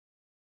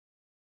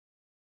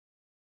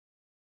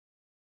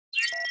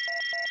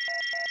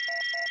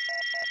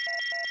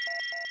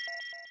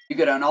You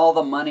could own all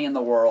the money in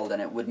the world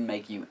and it wouldn't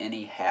make you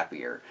any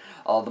happier.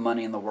 All the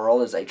Money in the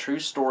World is a true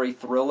story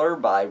thriller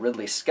by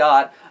Ridley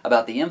Scott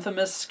about the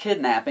infamous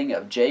kidnapping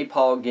of J.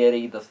 Paul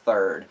Getty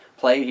III,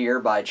 played here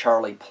by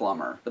Charlie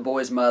Plummer. The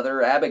boy's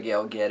mother,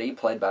 Abigail Getty,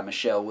 played by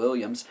Michelle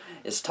Williams,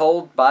 is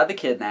told by the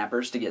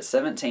kidnappers to get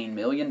 $17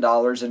 million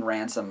in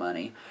ransom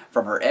money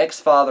from her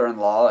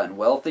ex-father-in-law and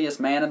wealthiest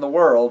man in the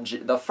world,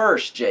 the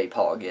first J.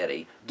 Paul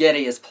Getty.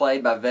 Getty is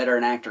played by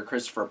veteran actor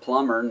Christopher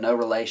Plummer, no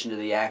relation to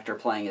the actor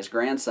playing his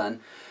grandson,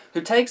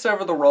 who takes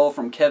over the role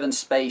from Kevin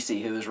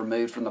Spacey, who was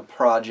removed from the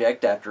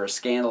project after a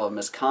scandal of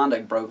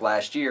misconduct broke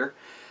last year.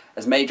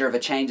 As major of a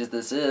change as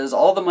this is,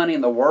 All the Money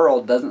in the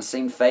World doesn't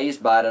seem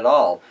fazed by it at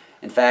all.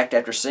 In fact,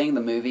 after seeing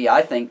the movie,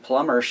 I think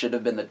Plummer should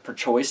have been the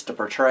choice to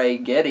portray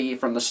Getty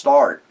from the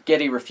start.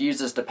 Getty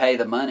refuses to pay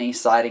the money,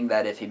 citing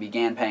that if he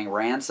began paying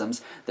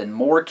ransoms, then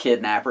more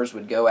kidnappers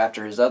would go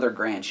after his other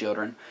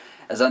grandchildren.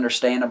 As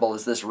understandable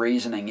as this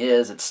reasoning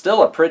is, it's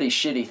still a pretty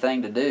shitty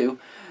thing to do.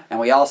 And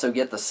we also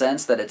get the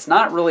sense that it's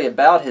not really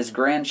about his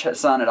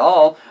grandson at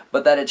all,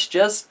 but that it's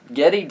just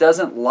Getty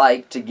doesn't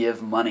like to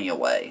give money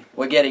away.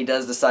 What Getty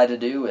does decide to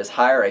do is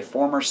hire a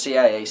former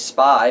CIA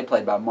spy,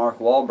 played by Mark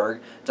Wahlberg,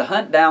 to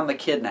hunt down the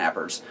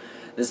kidnappers.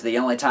 This is the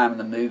only time in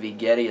the movie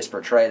Getty is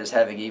portrayed as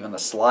having even the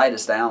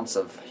slightest ounce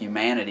of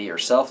humanity or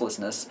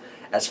selflessness.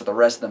 As for the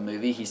rest of the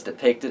movie, he's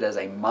depicted as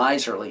a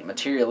miserly,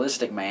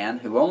 materialistic man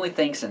who only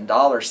thinks in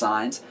dollar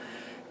signs.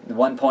 At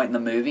one point in the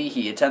movie,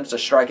 he attempts to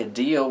strike a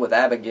deal with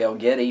Abigail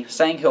Getty,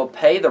 saying he'll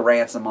pay the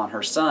ransom on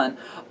her son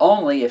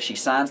only if she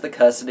signs the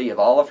custody of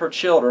all of her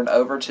children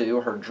over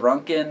to her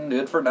drunken,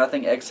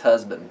 good-for-nothing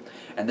ex-husband.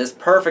 And this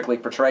perfectly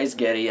portrays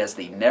Getty as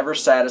the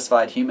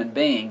never-satisfied human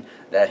being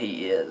that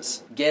he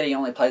is. Getty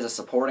only plays a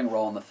supporting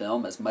role in the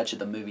film, as much of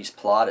the movie's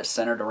plot is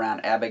centered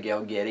around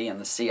Abigail Getty and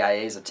the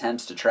CIA's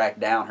attempts to track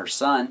down her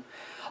son.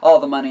 All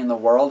the Money in the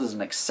World is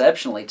an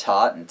exceptionally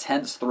taut,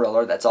 intense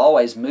thriller that's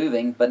always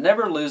moving, but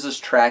never loses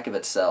track of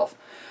itself.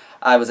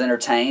 I was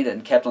entertained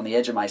and kept on the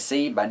edge of my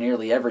seat by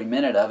nearly every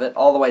minute of it,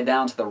 all the way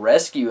down to the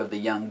rescue of the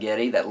young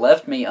Getty that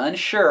left me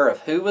unsure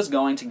of who was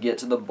going to get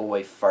to the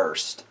boy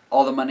first.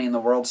 All the Money in the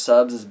World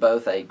subs is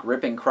both a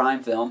gripping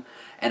crime film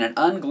and an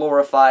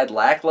unglorified,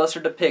 lackluster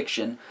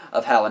depiction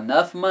of how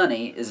enough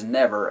money is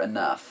never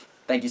enough.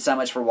 Thank you so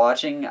much for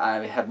watching.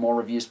 I have more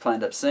reviews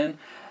planned up soon.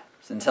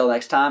 Until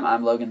next time,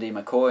 I'm Logan D.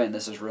 McCoy, and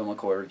this is Real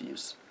McCoy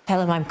Reviews.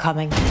 Tell him I'm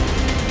coming.